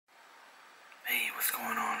what's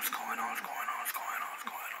going on? What's going on? What's going on? What's going on? What's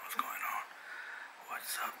going on? What's going on?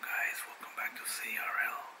 What's up, guys? Welcome back to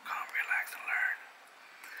CRL. Calm, relax, and learn.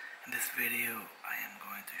 In this video, I am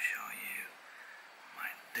going to show you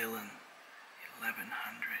my Dillon 1100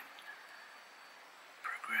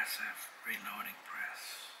 progressive reloading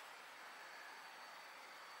press.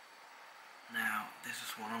 Now, this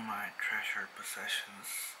is one of my treasured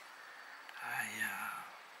possessions. I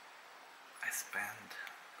spent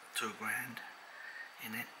 $2 grand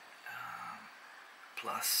in it.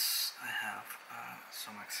 Plus, I have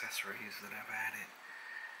some accessories that I've added,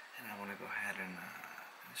 and I want to go ahead and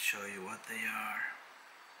show you what they are,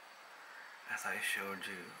 as I showed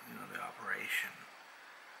you, the operation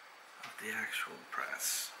of the actual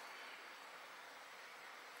press.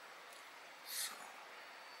 So,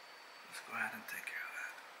 let's go ahead and take care of that.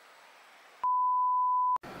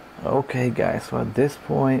 Okay guys, so at this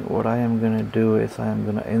point what I am going to do is I am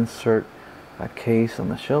going to insert a case on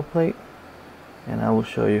the shell plate, and I will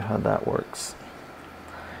show you how that works.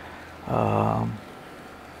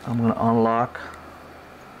 I'm going to unlock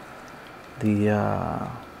the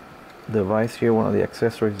device here, one of the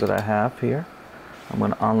accessories that I have here. I'm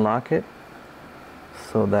going to unlock it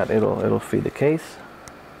so that it'll feed the case.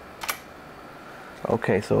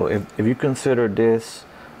 Okay, so if you consider this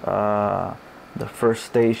the first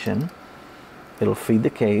station, it'll feed the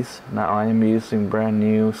case. Now I am using brand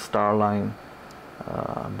new Starline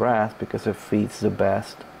brass because it feeds the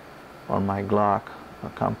best on my Glock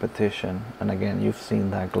competition. And again, you've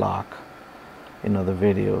seen that Glock in other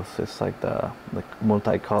videos. It's like the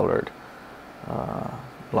multicolored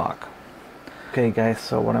Glock. Okay guys,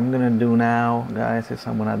 so what I'm gonna do now, guys, is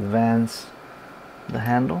I'm gonna advance the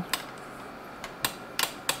handle,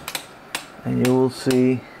 and you will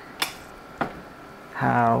see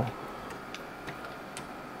how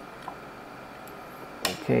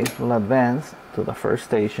the case will advance to the first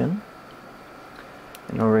station.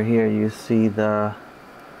 And over here you see the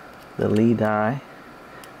lead eye,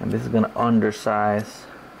 and this is going to undersize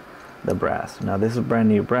the brass. Now this is brand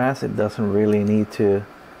new brass, it doesn't really need to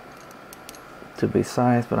be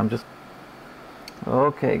sized, but I'm just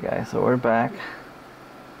okay guys, so we're back.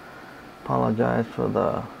 Apologize for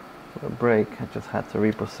the break, I just had to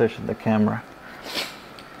reposition the camera.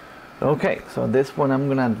 Okay, so at this point I'm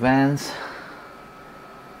going to advance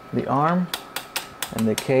the arm, and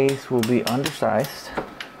the case will be undersized,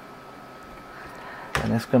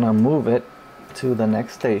 and it's going to move it to the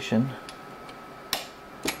next station,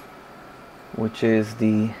 which is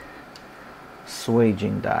the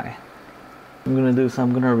swaging die. I'm going to do so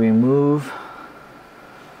I'm going to remove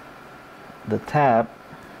the tab,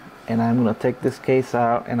 and I'm going to take this case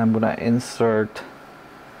out, and I'm going to insert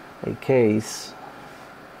a case,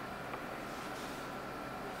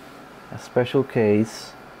 a special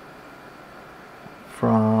case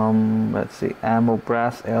from, let's see, Ammo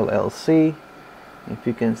Brass LLC. If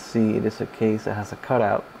you can see, it is a case that has a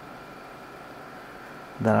cutout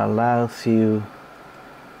that allows you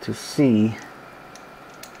to see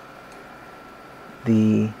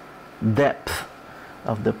the depth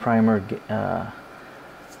of the primer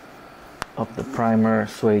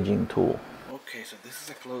swaging tool. Okay, so this is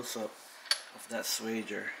a close-up of that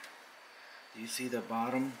swager. Do you see the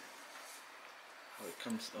bottom? How it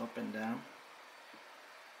comes up and down?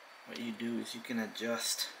 What you do is you can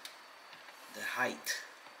adjust the height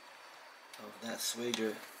of that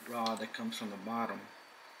swager rod that comes from the bottom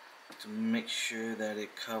to make sure that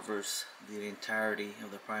it covers the entirety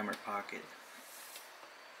of the primer pocket.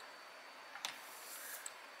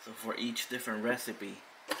 So for each different recipe,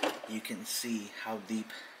 you can see how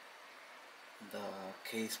deep the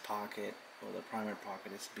case pocket or the primer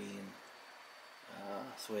pocket is being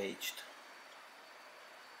swaged.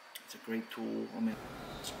 It's a great tool.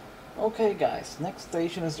 Okay guys, next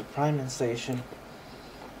station is the priming station,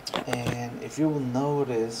 and if you will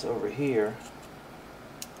notice over here,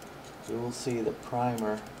 you will see the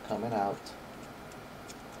primer coming out,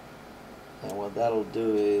 and what that'll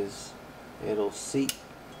do is it'll seat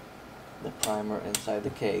the primer inside the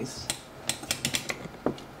case.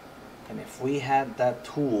 And if we had that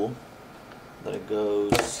tool that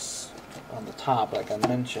goes on the top, like I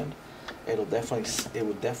mentioned, it would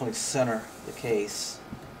definitely center the case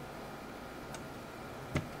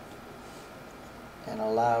and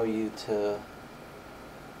allow you to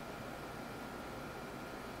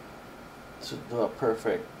do a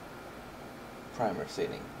perfect primer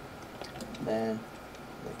seating. Then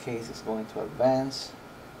the case is going to advance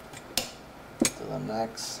to the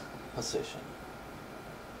next position.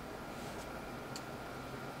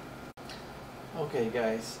 Okay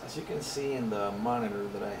guys, as you can see in the monitor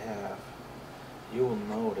that I have you will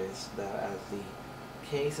notice that as the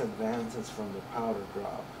case advances from the powder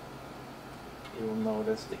drop, you will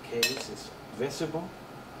notice the case is visible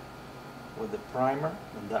with the primer,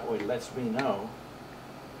 and that way lets me know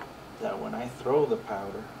that when I throw the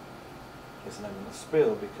powder, it's not going to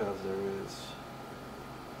spill because there is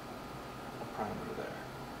a primer there.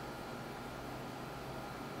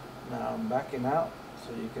 Now I'm backing out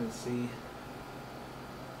so you can see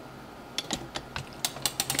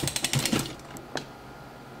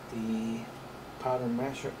the powder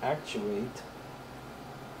measure actuate,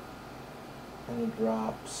 and it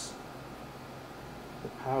drops the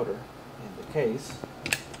powder in the case.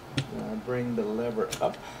 When I bring the lever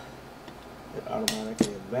up, it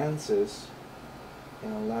automatically advances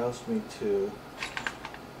and allows me to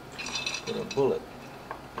put a bullet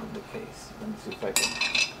in the case. Let me see if I can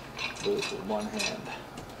do it with one hand.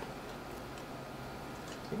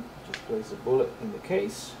 Okay, just place a bullet in the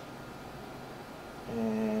case,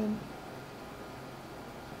 and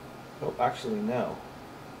oh, actually no.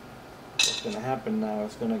 What's going to happen now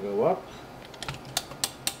is going to go up,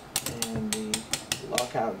 and the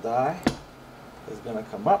lockout die is going to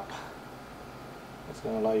come up. It's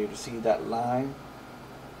going to allow you to see that line,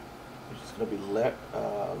 which is going to be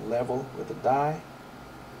level with the die.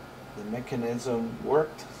 The mechanism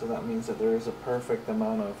worked, so that means that there is a perfect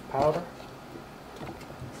amount of powder.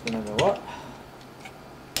 It's going to go up.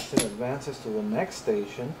 As it advances to the next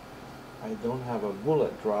station, I don't have a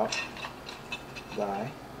bullet drop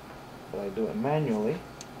die, but I do it manually.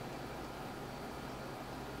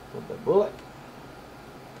 Put the bullet,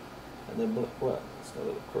 and the bullet, well, it's a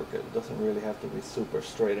little crooked. It doesn't really have to be super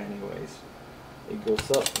straight anyways. It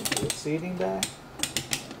goes up into the seating die.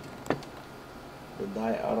 The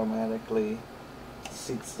die automatically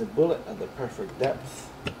seats the bullet at the perfect depth.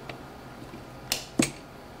 It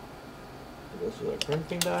goes with a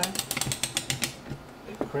crimping die.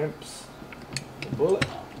 It crimps the bullet.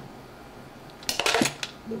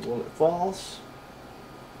 The bullet falls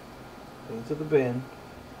into the bin.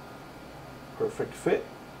 Perfect fit.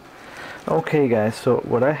 Okay guys, so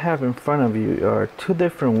what I have in front of you are two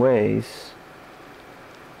different ways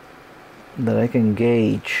that I can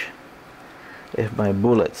gauge if my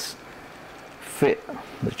bullets fit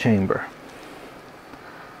the chamber.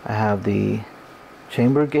 I have the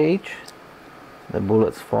chamber gauge. The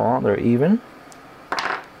bullets fall, they're even.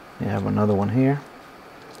 You have another one here.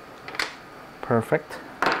 Perfect.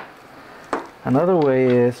 Another way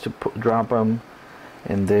is to drop them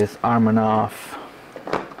in this Armanov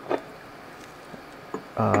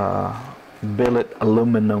billet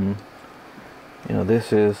aluminum. You know,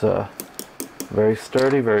 this is very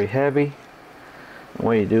sturdy, very heavy. And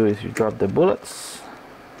what you do is you drop the bullets,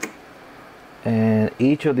 and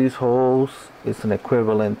each of these holes is an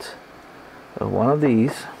equivalent of one of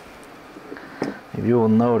these. If you will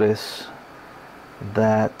notice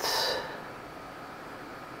that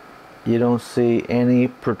you don't see any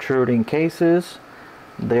protruding cases.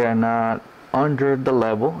 They are not under the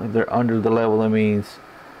level. If they're under the level, that means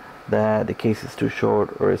that the case is too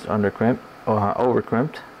short or it's under crimped or over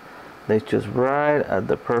crimped. They're just right at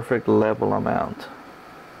the perfect level amount.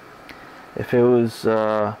 If it was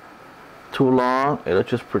too long, it'll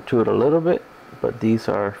just protrude a little bit, but these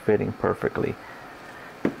are fitting perfectly.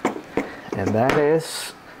 And that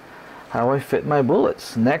is how I fit my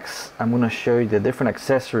bullets. Next, I'm going to show you the different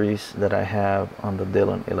accessories that I have on the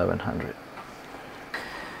Dillon 1100.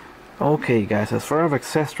 Okay guys, as far as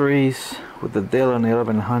accessories with the Dillon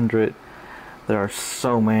 1100, there are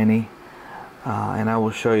so many, and I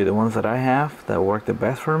will show you the ones that I have that work the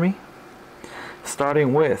best for me.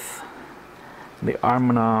 Starting with the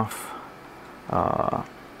Armanov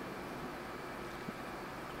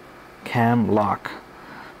cam lock.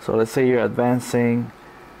 So let's say you're advancing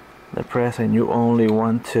the press and you only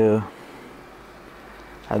want to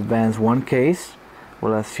advance one case.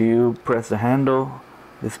 Well, as you press the handle,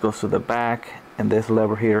 this goes to the back, and this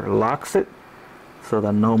lever here locks it so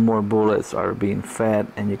that no more bullets are being fed,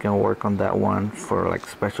 and you can work on that one for like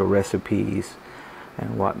special recipes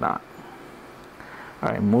and whatnot.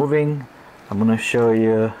 Alright, moving, I'm going to show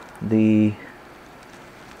you the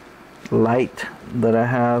light that I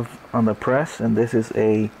have on the press, and this is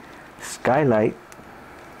a Skylight.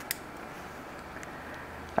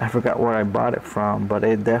 I forgot where I bought it from, but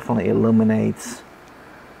it definitely illuminates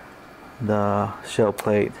the shell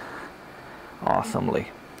plate awesomely.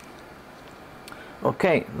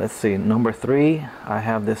 Okay, let's see, number 3, I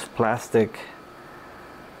have this plastic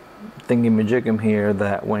thingy-majigum here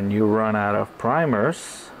that when you run out of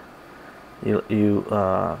primers,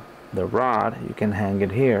 the rod, you can hang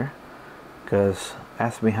it here, because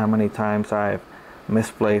ask me how many times I've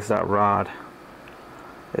misplaced that rod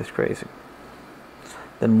It's crazy.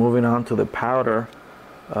 Then moving on to the powder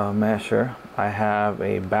measure, I have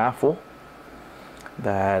a baffle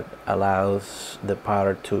that allows the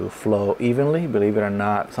powder to flow evenly. Believe it or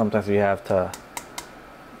not, sometimes you have to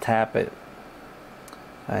tap it.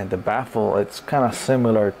 And the baffle, it's kind of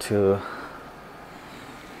similar to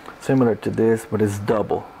this, but it's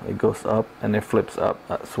double. It goes up and it flips up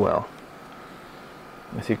as well.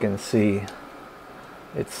 As you can see,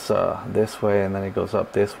 it's this way, and then it goes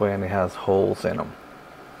up this way, and it has holes in them.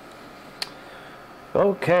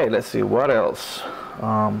 Okay, let's see what else.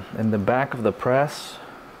 In the back of the press,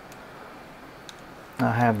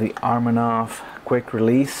 I have the Armanov quick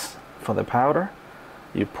release for the powder.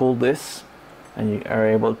 You pull this and you are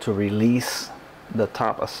able to release the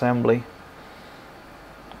top assembly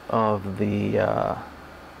of the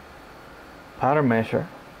powder measure,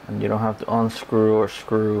 and you don't have to unscrew or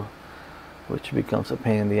screw, which becomes a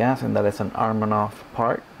pain in the ass, and that is an Armanov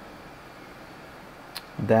part.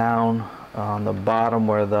 Down on the bottom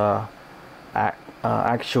where the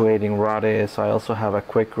actuating rod is, I also have a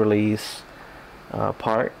quick release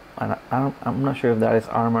part, and I'm not sure if that is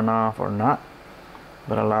Armanov or not,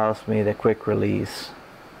 but allows me the quick release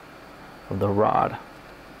of the rod.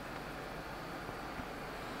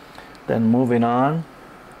 Then moving on,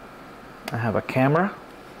 I have a camera,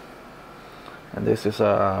 and this is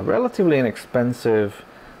a relatively inexpensive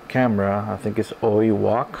camera. I think it's OE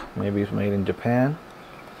Walk, maybe it's made in Japan.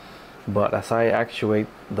 But as I actuate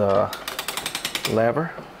the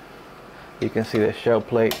lever, you can see the show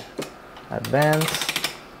plate advance,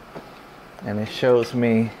 and it shows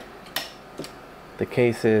me the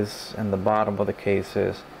cases and the bottom of the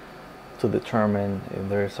cases to determine if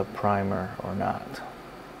there's a primer or not.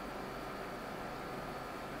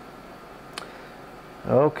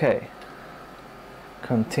 Okay,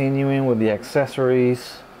 continuing with the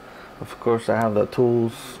accessories, of course I have the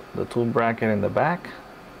tool bracket in the back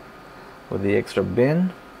with the extra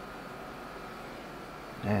bin,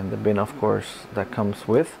 and the bin of course that comes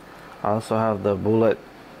with. I also have the bullet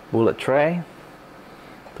tray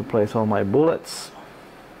to place all my bullets,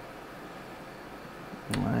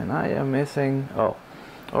 and I am missing, oh,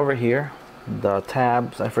 over here, the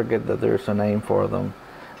tabs. I forget that there's a name for them.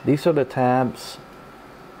 These are the tabs.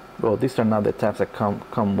 Well, these are not the tabs that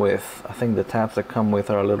come with. I think the tabs that come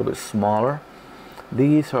with are a little bit smaller.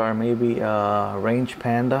 These are maybe Range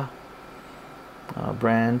Panda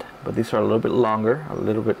brand, but these are a little bit longer, a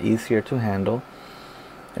little bit easier to handle.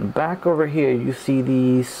 And back over here you see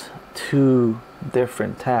these two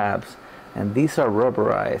different tabs, and these are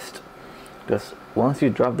rubberized, because once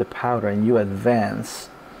you drop the powder and you advance,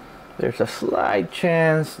 there's a slight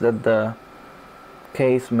chance that the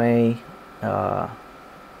case may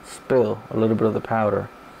spill a little bit of the powder,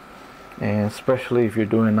 and especially if you're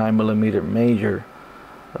doing 9mm major,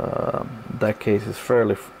 that case is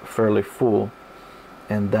fairly full,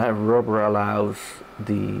 and that rubber allows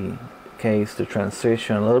the case to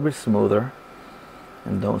transition a little bit smoother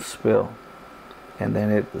and don't spill. And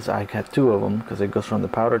then I got two of them because it goes from the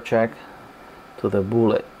powder check to the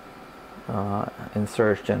bullet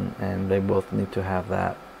insertion, and they both need to have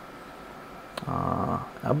that.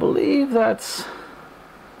 I believe that's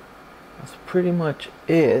pretty much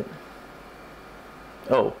it.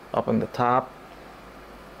 Oh, up on the top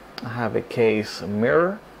I have a case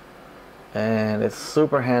mirror, and it's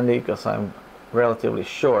super handy because I'm relatively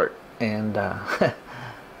short, and that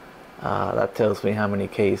tells me how many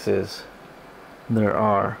cases there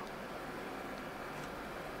are.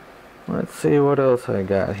 Let's see what else I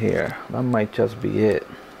got here. That might just be it.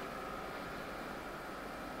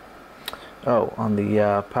 Oh, on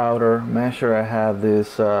the powder measure I have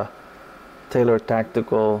this Taylor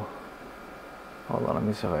Tactical, hold on, let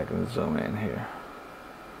me see if I can zoom in here.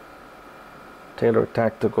 Taylor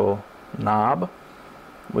Tactical knob,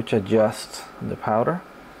 which adjusts the powder,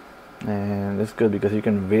 and it's good because you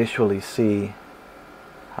can visually see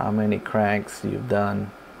how many cranks you've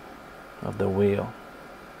done of the wheel.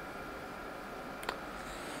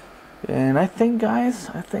 And I think, guys,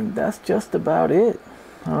 that's just about it.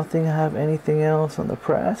 I don't think I have anything else on the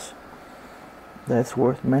press that's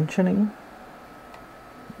worth mentioning.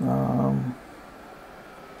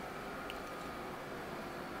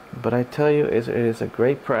 But I tell you, it is a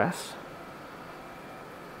great press.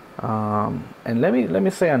 And let me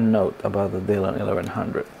say a note about the Dillon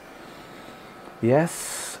 1100.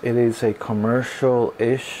 Yes, it is a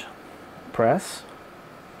commercial-ish press,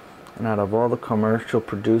 and out of all the commercial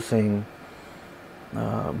producing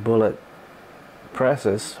bullet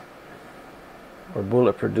presses or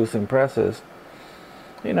bullet producing presses,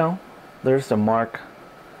 you know, there's a mark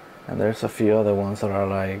and there's a few other ones that are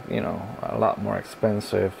like, you know, a lot more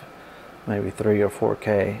expensive, maybe 3 or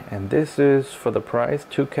 4K, and this is for the price.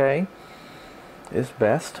 2K is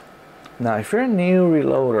best. Now if you're a new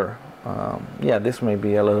reloader, yeah, this may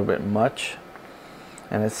be a little bit much,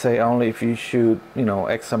 and it's say only if you shoot, you know,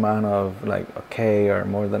 X amount of, like a K or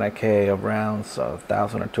more than a K of rounds,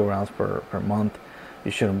 1,000 or 2 rounds per month,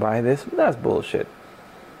 you shouldn't buy this. That's bullshit.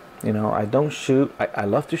 You know, I don't shoot. I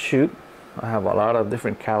love to shoot. I have a lot of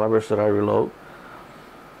different calibers that I reload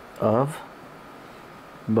of.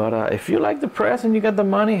 But if you like the press and you got the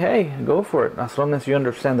money, hey, go for it. As long as you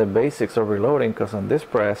understand the basics of reloading, because on this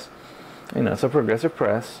press, you know, it's a progressive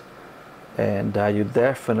press, and you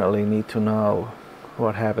definitely need to know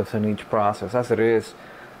what happens in each process. As it is,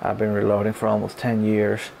 I've been reloading for almost 10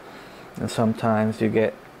 years, and sometimes you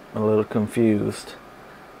get a little confused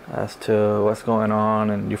as to what's going on,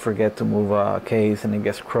 and you forget to move a case and it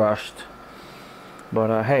gets crushed.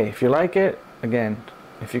 But hey, if you like it, again,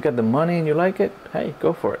 if you got the money and you like it, hey,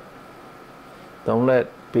 go for it. Don't let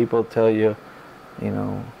people tell you, you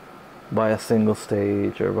know, buy a single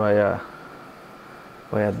stage or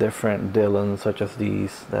buy a different Dillon such as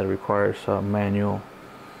these that requires manual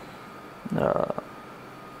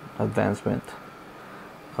advancement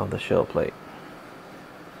of the shell plate.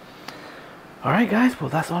 Alright guys, well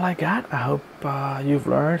that's all I got. I hope you've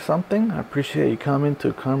learned something. I appreciate you coming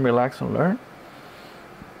to come relax and learn.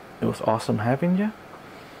 It was awesome having you.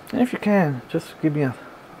 And if you can, just give me a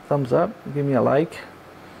thumbs up, give me a like,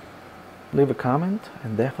 leave a comment,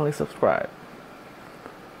 and definitely subscribe.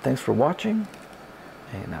 Thanks for watching,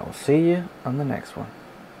 and I will see you on the next one.